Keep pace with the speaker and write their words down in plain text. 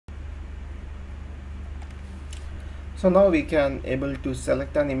So now we can able to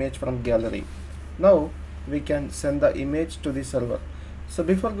select an image from gallery. Now we can send the image to the server. So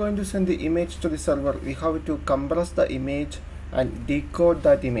before going to send the image to the server, we have to compress the image and decode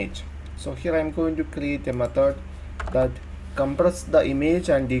that image. So here I am going to create a method that compress the image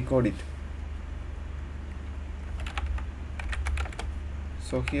and decode it.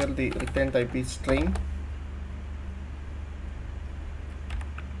 So here the return type is string.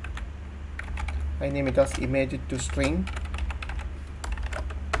 I name it as image to string.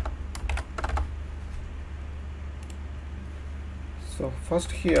 So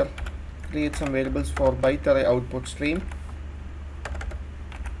first here create some variables for byte array output stream.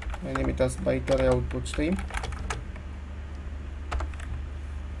 I name it as byte array output stream.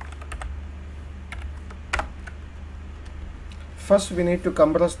 First we need to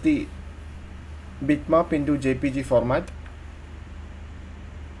compress the bitmap into JPG format.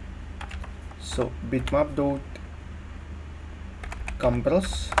 So bitmap dot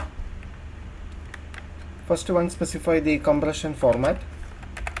compress. First one specify the compression format.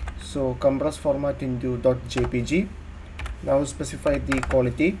 So compress format into .jpg. Now specify the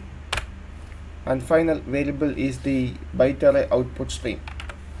quality, and final variable is the byte array output stream.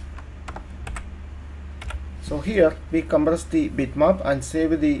 So here we compress the bitmap and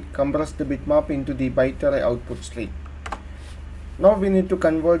save the compressed bitmap into the byte array output stream. Now we need to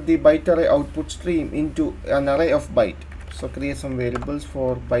convert the byte array output stream into an array of byte. So create some variables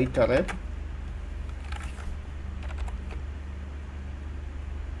for byte array.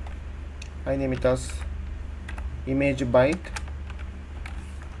 I name it as image byte.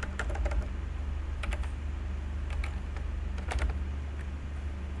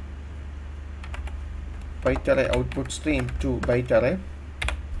 Byte array output stream to byte array.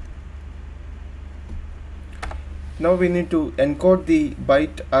 Now we need to encode the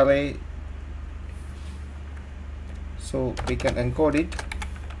byte array, so we can encode it.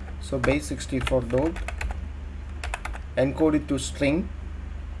 So base64 dot encode it to string.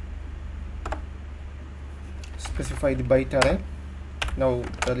 Specify the byte array. Now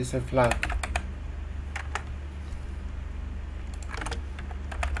there is a flag.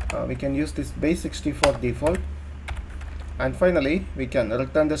 We can use this base64 default, and finally we can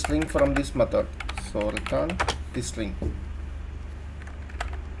return the string from this method. So return the string.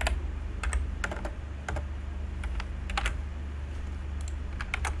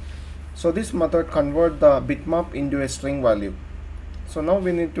 So this method convert the bitmap into a string value. So now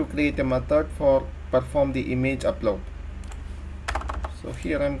we need to create a method for perform the image upload. So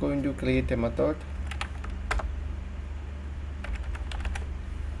here I am going to create a method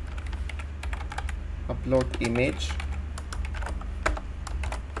upload image.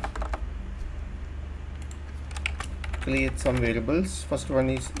 Create some variables. First one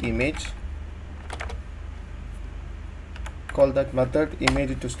is image. Call that method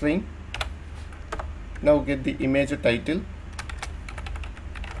image to string. Now get the image title.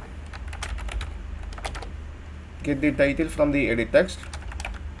 Get the title from the edit text.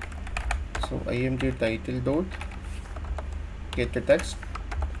 So img title dot get the text.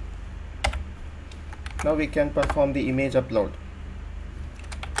 Now we can perform the image upload.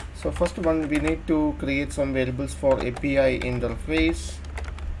 So first one, we need to create some variables for API interface.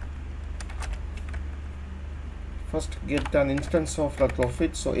 First get an instance of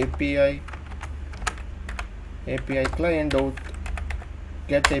Retrofit. So API client dot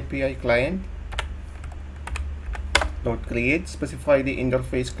get API client dot create. Specify the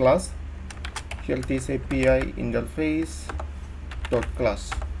interface class. Here it is API interface dot class.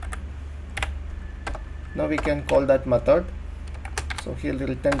 Now we can call that method. So here the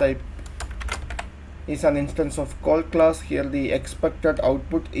return type is an instance of call class. Here the expected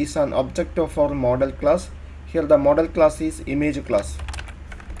output is an object of our model class. Here the model class is image class.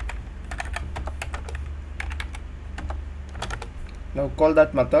 Now call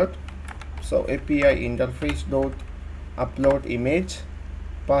that method. So API interface dot upload image.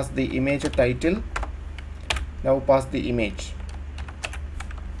 Pass the image title. Now pass the image.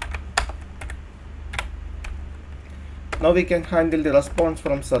 Now we can handle the response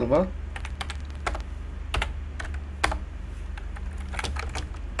from server.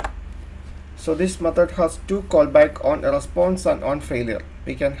 So this method has two callback on response and on failure.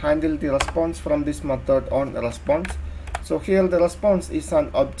 We can handle the response from this method on response. So here the response is an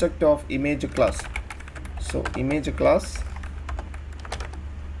object of image class. So image class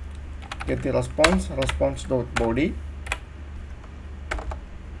get the response dot body.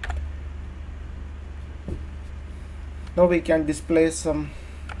 Now we can display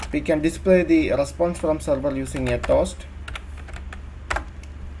the response from server using a toast.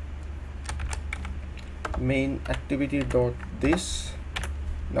 main activity dot this.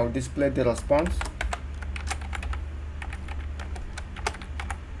 Now display the response.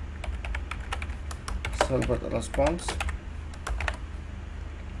 Server response.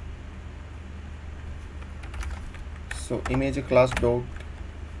 So image class dot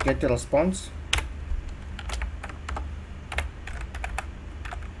get response.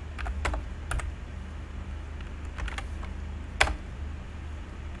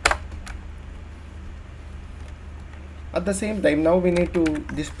 At the same time, now we need to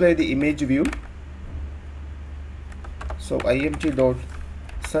display the image view. So imt dot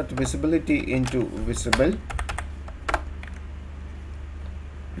set visibility into visible.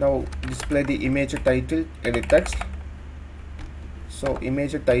 Now display the image title, edit text. So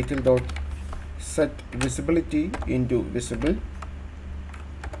image title dot set visibility into visible.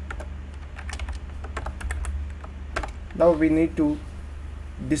 Now we need to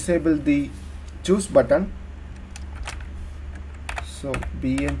disable the choose button. So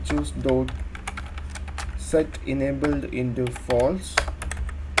bn choose dot set enabled into false.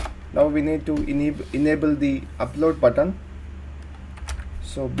 Now we need to enable the upload button.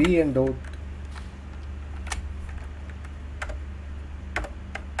 So bn dot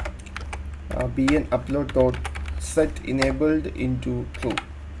bn upload dot set enabled into true.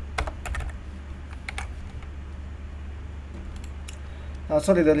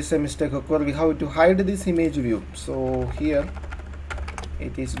 Sorry, there is a mistake occurred. We have to hide this image view. So here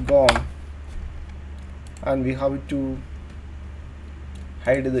it is gone, and we have to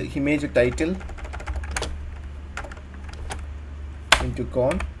hide the image title into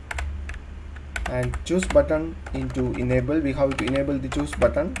gone, and choose button into enable. We have to enable the choose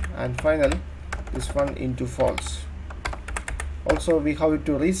button, and final this one into false. Also we have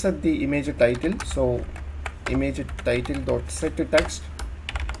to reset the image title. So image title dot set text.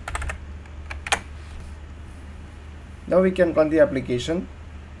 Now we can run the application.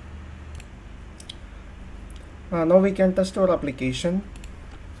 Now we can test our application.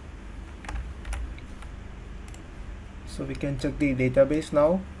 So we can check the database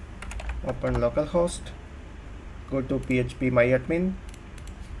now. Open localhost, go to php myadmin.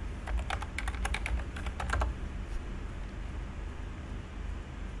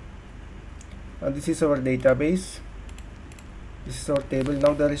 This is our database. This is our table.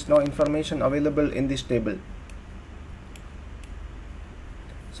 Now there is no information available in this table.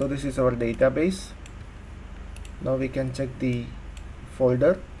 So this is our database. Now we can check the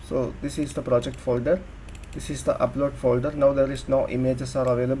folder. So this is the project folder. This is the upload folder. Now there is no images are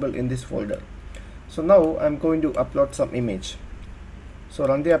available in this folder. So now I'm going to upload some image. So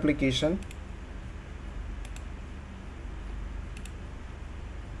run the application.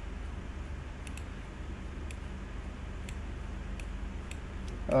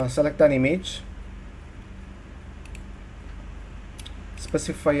 Select an image.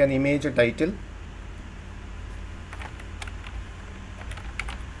 Specify an image title.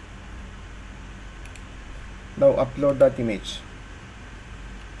 Now upload that image.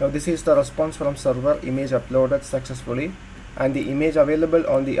 Now this is the response from server. Image uploaded successfully, and the image available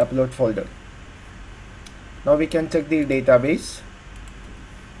on the upload folder. Now we can check the database,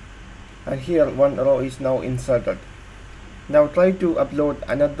 and here one row is now inserted. Now try to upload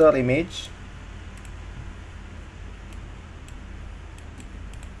another image.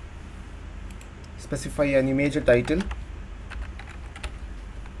 Specify an image title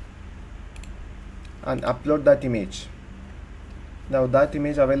and upload that image. Now that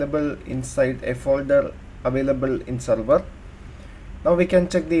image available inside a folder available in server. Now we can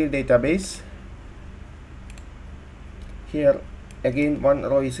check the database. Here again one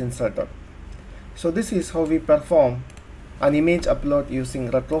row is inserted. So this is how we perform an image upload using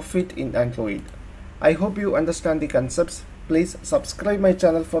Retrofit in Android. I hope you understand the concepts. Please subscribe my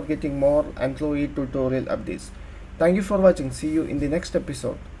channel for getting more Android tutorial updates. Thank you for watching. See you in the next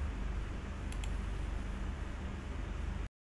episode.